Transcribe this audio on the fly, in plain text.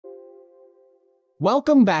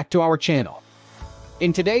Welcome back to our channel.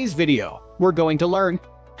 In today's video, we're going to learn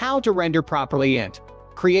how to render properly and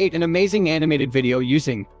create an amazing animated video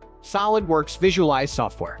using SolidWorks Visualize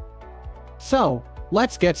software. So,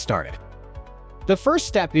 let's get started. The first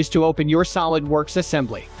step is to open your SolidWorks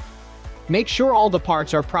assembly. Make sure all the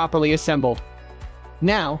parts are properly assembled.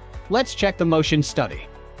 Now, let's check the motion study.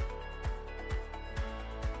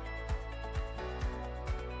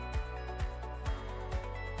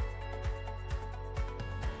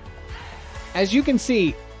 As you can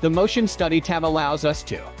see, the Motion Study tab allows us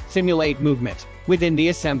to simulate movement within the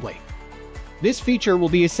assembly. This feature will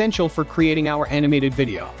be essential for creating our animated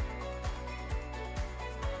video.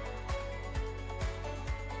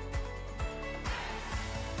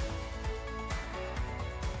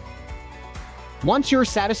 Once you're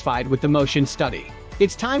satisfied with the motion study,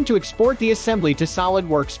 it's time to export the assembly to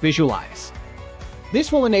SolidWorks Visualize.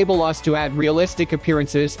 This will enable us to add realistic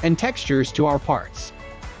appearances and textures to our parts.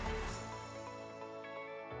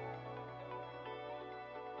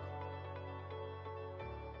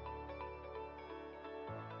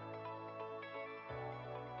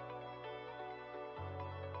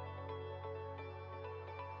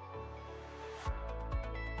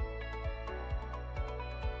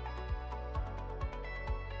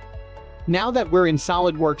 Now that we're in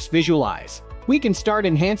SolidWorks Visualize, we can start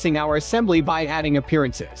enhancing our assembly by adding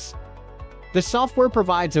appearances. The software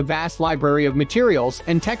provides a vast library of materials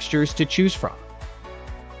and textures to choose from.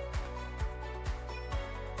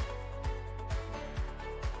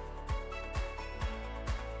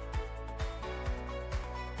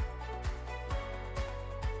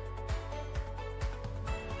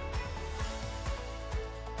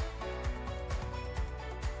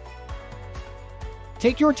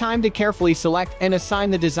 Take your time to carefully select and assign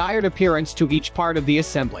the desired appearance to each part of the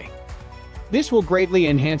assembly. This will greatly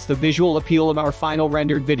enhance the visual appeal of our final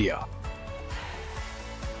rendered video.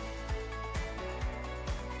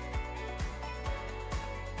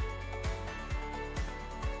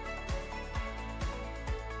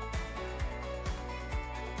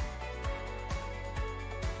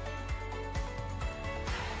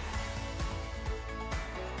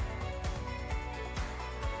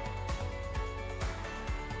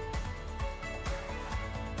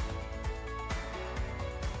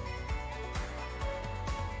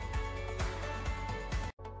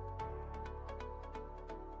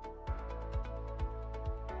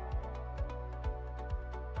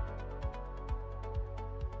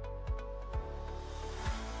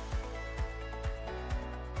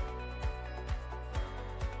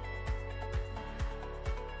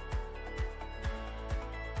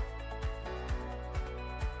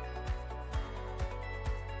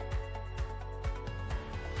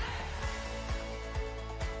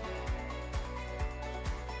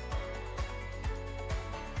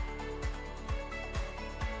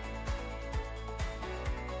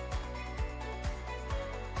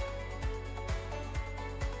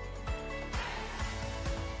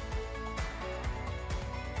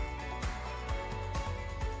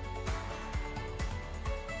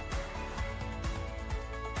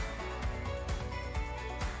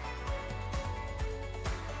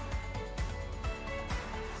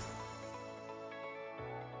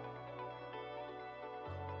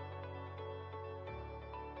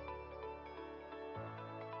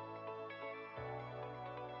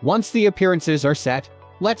 Once the appearances are set,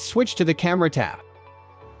 let's switch to the Camera tab.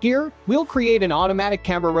 Here, we'll create an automatic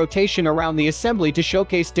camera rotation around the assembly to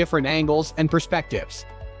showcase different angles and perspectives.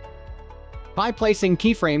 By placing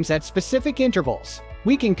keyframes at specific intervals,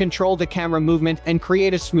 we can control the camera movement and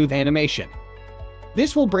create a smooth animation.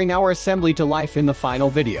 This will bring our assembly to life in the final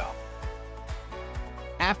video.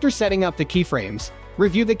 After setting up the keyframes,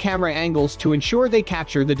 review the camera angles to ensure they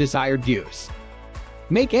capture the desired views.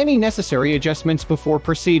 Make any necessary adjustments before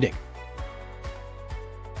proceeding.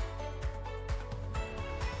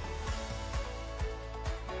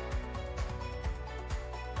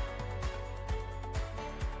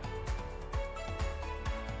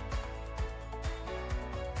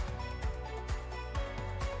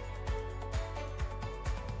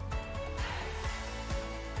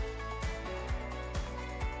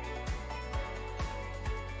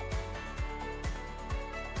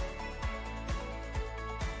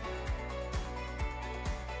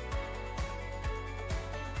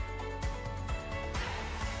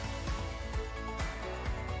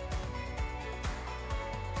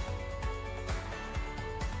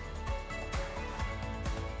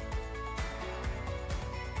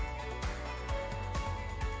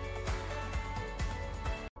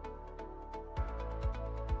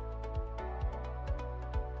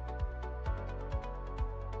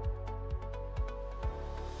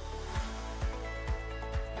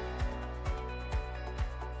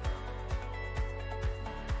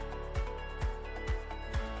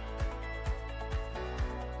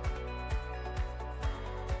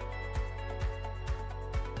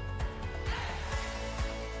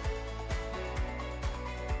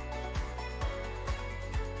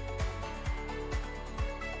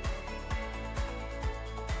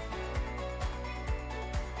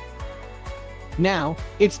 Now,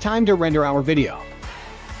 it's time to render our video.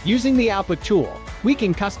 Using the output tool, we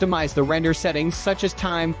can customize the render settings such as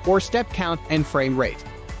time or step count and frame rate.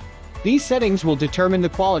 These settings will determine the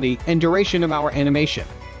quality and duration of our animation.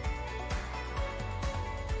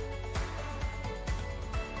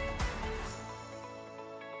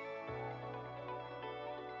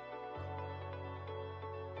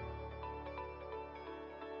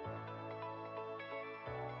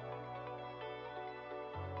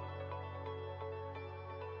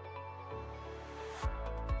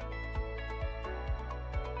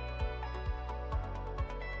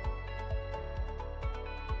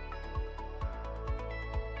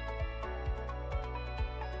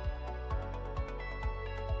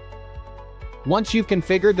 Once you've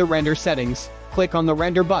configured the render settings, click on the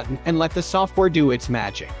render button and let the software do its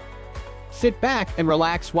magic. Sit back and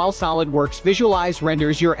relax while SolidWorks Visualize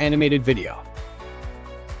renders your animated video.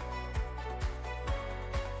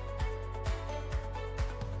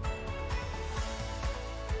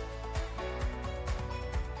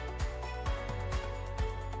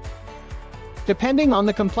 Depending on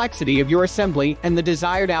the complexity of your assembly and the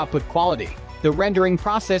desired output quality, the rendering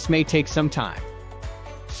process may take some time.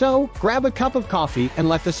 So, grab a cup of coffee and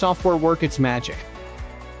let the software work its magic.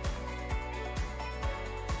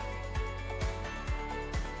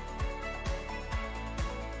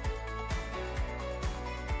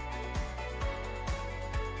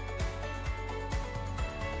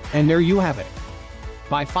 And there you have it.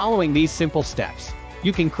 By following these simple steps,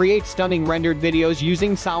 you can create stunning rendered videos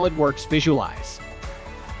using SolidWorks Visualize.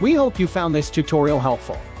 We hope you found this tutorial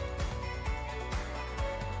helpful.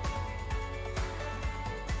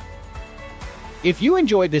 If you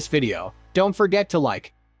enjoyed this video, don't forget to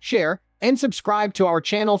like, share, and subscribe to our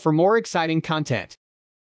channel for more exciting content.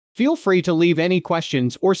 Feel free to leave any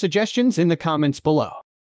questions or suggestions in the comments below.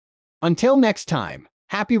 Until next time,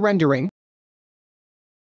 happy rendering!